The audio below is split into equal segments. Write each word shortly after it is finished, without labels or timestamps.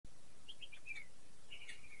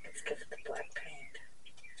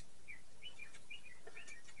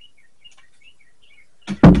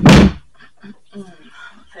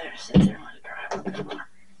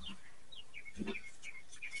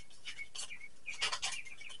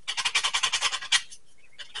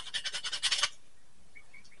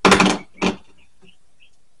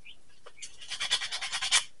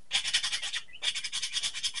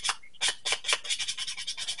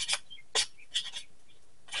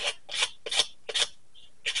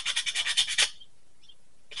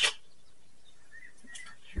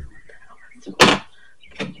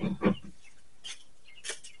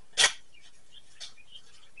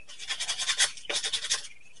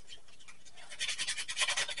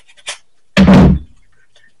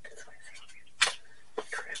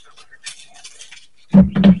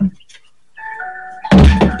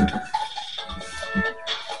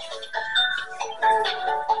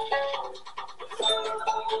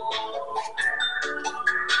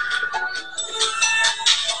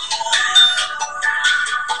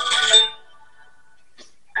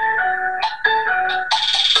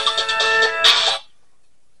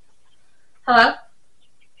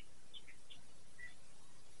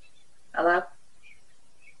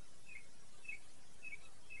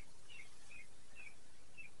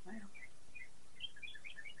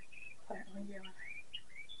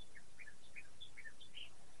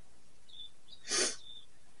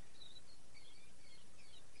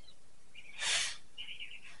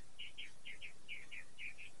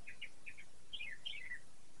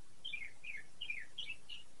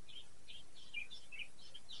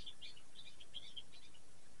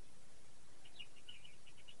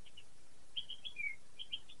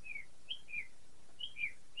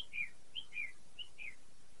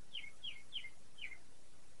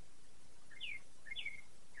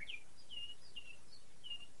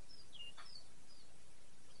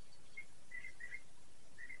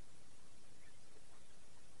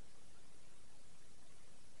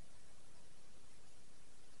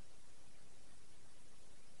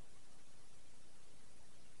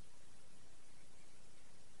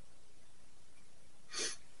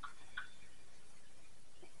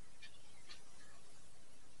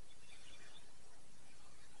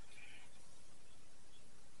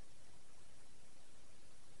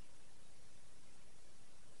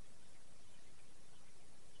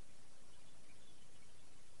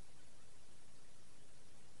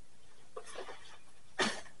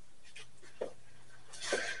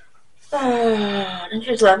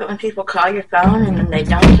just love it when people call your phone and then they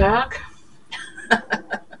don't talk.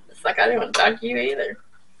 It's like I didn't want to talk to you either.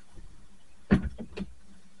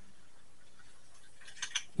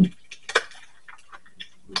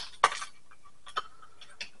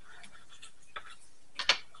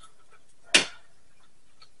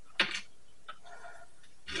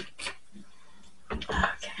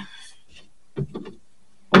 Okay.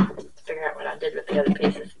 Let's figure out what I did with the other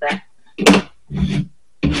pieces of that.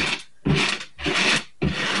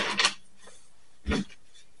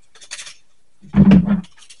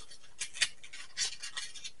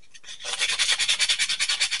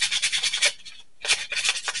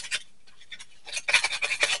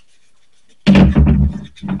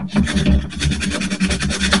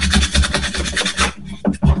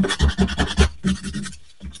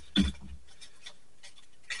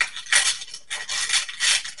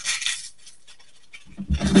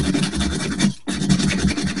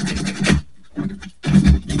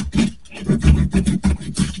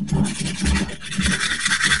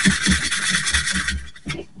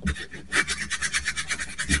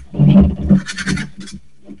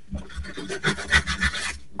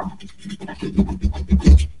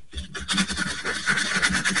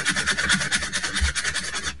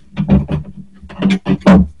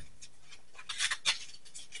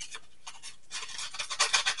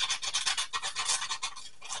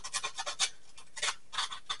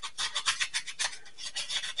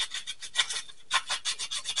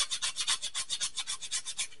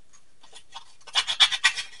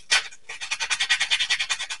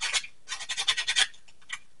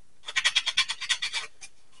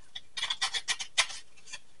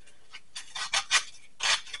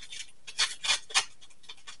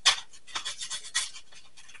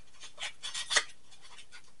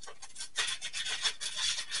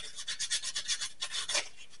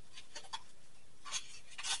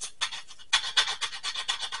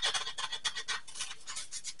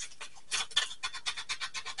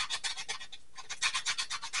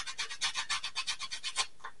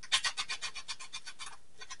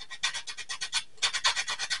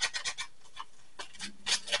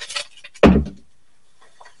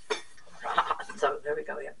 So there we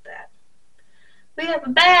go, we have a bat. We have a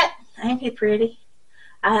bat! Ain't he pretty?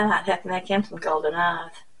 I might have to make him some golden eyes.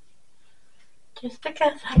 Just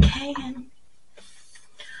because I can.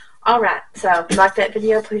 Alright, so if you like that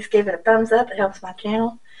video, please give it a thumbs up. It helps my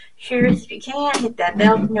channel. Share it if you can. Hit that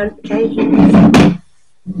bell for notifications.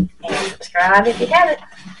 And subscribe if you haven't.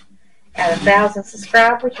 At 1,000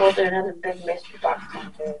 subscribers, we'll do another big mystery box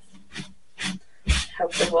contest.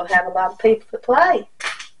 Hopefully we'll have a lot of people to play.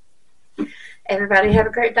 Everybody have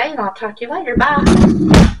a great day, and I'll talk to you later.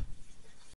 Bye.